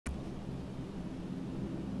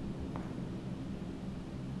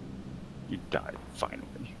You died, finally.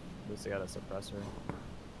 At least I got a suppressor.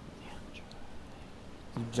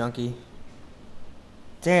 You junkie.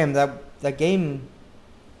 Damn, that game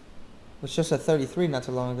was just at 33 not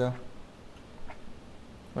too long ago.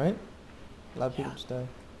 Right? A lot of people just died.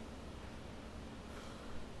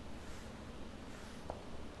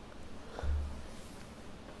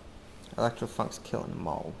 Electrofunk's killing them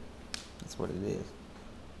all. That's what it is.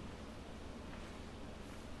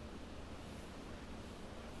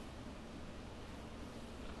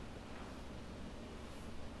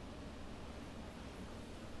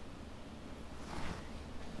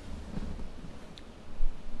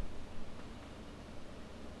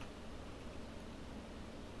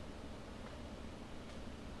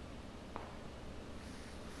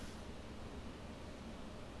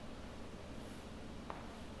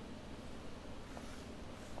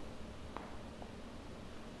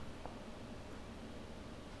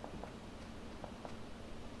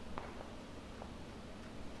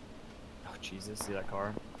 Jesus, see that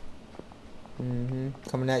car?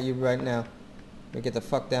 Coming at you right now. Get the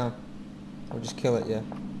fuck down. Or just kill it, yeah.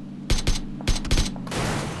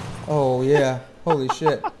 Oh, yeah. Holy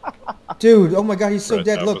shit. Dude, oh my god, he's so Brett,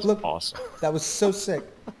 dead. that Look, was look. Awesome. That was so sick.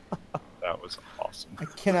 That was awesome. I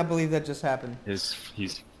cannot believe that just happened. He's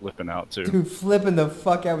flipping out too. Dude, flipping the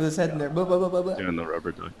fuck out with his head in there. Blah, blah, blah, blah, blah. Doing the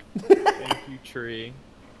rubber duck. Thank you, tree.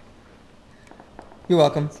 You're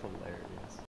welcome. That's hilarious.